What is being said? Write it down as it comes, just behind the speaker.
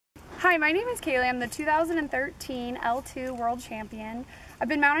Hi, my name is Kaley. I'm the 2013 L2 World Champion. I've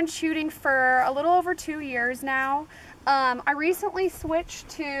been mounted shooting for a little over 2 years now. I recently switched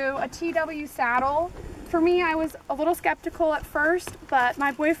to a TW saddle. For me, I was a little skeptical at first, but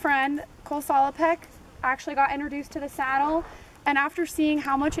my boyfriend, Cole Solopek, actually got introduced to the saddle. And after seeing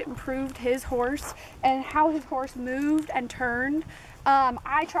how much it improved his horse and how his horse moved and turned,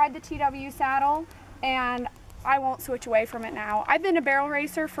 I tried the TW saddle and I won't switch away from it now. I've been a barrel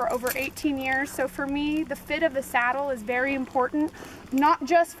racer for over 18 years, so for me, the fit of the saddle is very important, not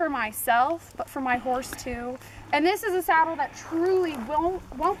just for myself, but for my horse too. And this is a saddle that truly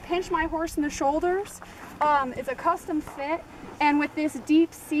won't pinch my horse in the shoulders. It's a custom fit, and with this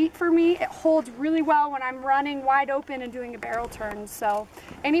deep seat for me, it holds really well when I'm running wide open and doing a barrel turn. So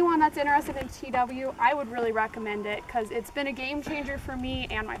anyone that's interested in TW, I would really recommend it because it's been a game changer for me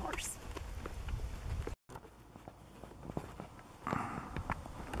and my horse.